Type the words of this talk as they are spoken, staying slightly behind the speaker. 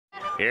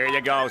Here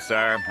you go,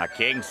 sir. A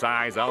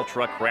king-size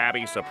ultra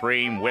crabby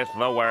supreme with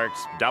the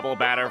works, double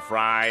batter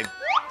fried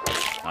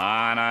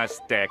on a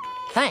stick.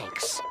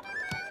 Thanks.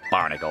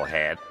 Barnacle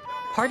head.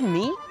 Pardon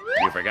me?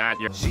 You forgot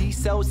your... She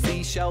sells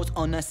seashells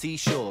on a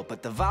seashore,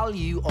 but the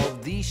value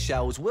of these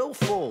shells will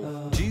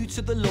fall due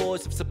to the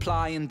laws of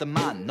supply and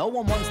demand. No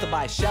one wants to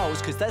buy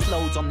shells because there's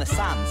loads on the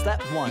sand. Step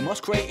one, you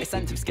must create a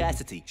sense of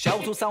scarcity.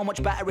 Shells will sell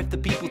much better if the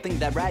people think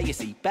they're rare, you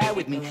see. Bear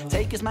with me,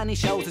 take as many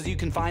shells as you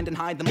can find and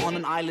hide them on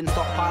an island.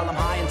 Stockpile them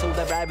high until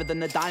they're rarer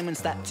than a diamond.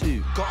 Step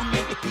two, gotta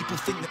make the people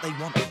think that they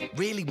want them,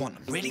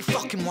 really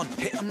fucking want them.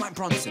 Hit them like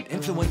Bronson.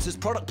 Influencers,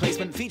 product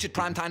placement, featured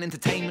primetime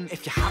entertainment.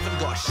 If you haven't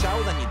got a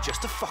shell, then you're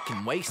just a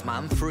fucking waste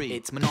man. Free,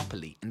 it's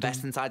monopoly.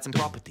 Invest inside some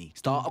property.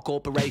 Start a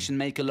corporation,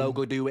 make a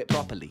logo, do it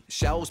properly.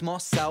 Shells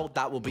must sell,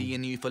 that will be a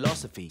new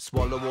philosophy.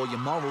 Swallow all your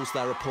morals,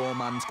 they're a poor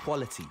man's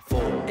quality.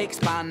 4.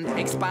 Expand,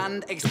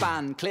 expand,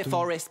 expand. Clear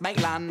forest,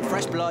 make land,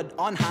 fresh blood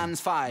on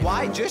hands. 5.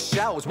 Why just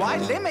shells? Why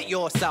limit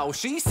yourself?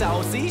 She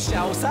sells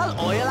seashells, sell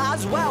oil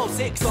as well.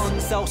 6.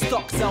 Guns, sell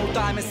stock, sell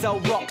diamonds, sell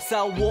rock,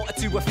 sell water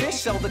to a fish,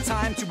 sell the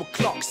time to a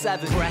clock.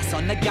 7. Press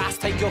on the gas,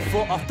 take your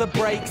foot off the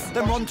brakes,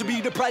 then run to be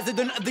the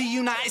president of the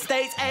United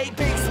States. 8.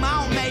 Big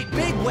smile, make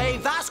big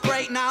wave, that's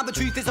great. Now the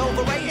truth is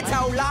overrated,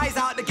 tell lies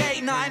out the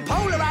gate. 9.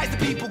 Polarize the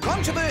people,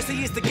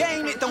 controversy is the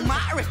game. It don't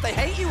matter if they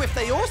hate you, if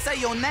they all say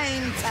your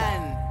name.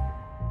 10.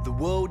 The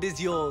world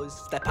is yours.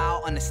 Step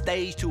out on the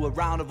stage to a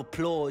round of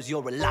applause.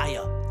 You're a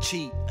liar,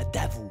 cheat, a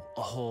devil,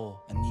 a whore,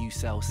 and you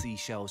sell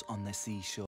seashells on the seashore.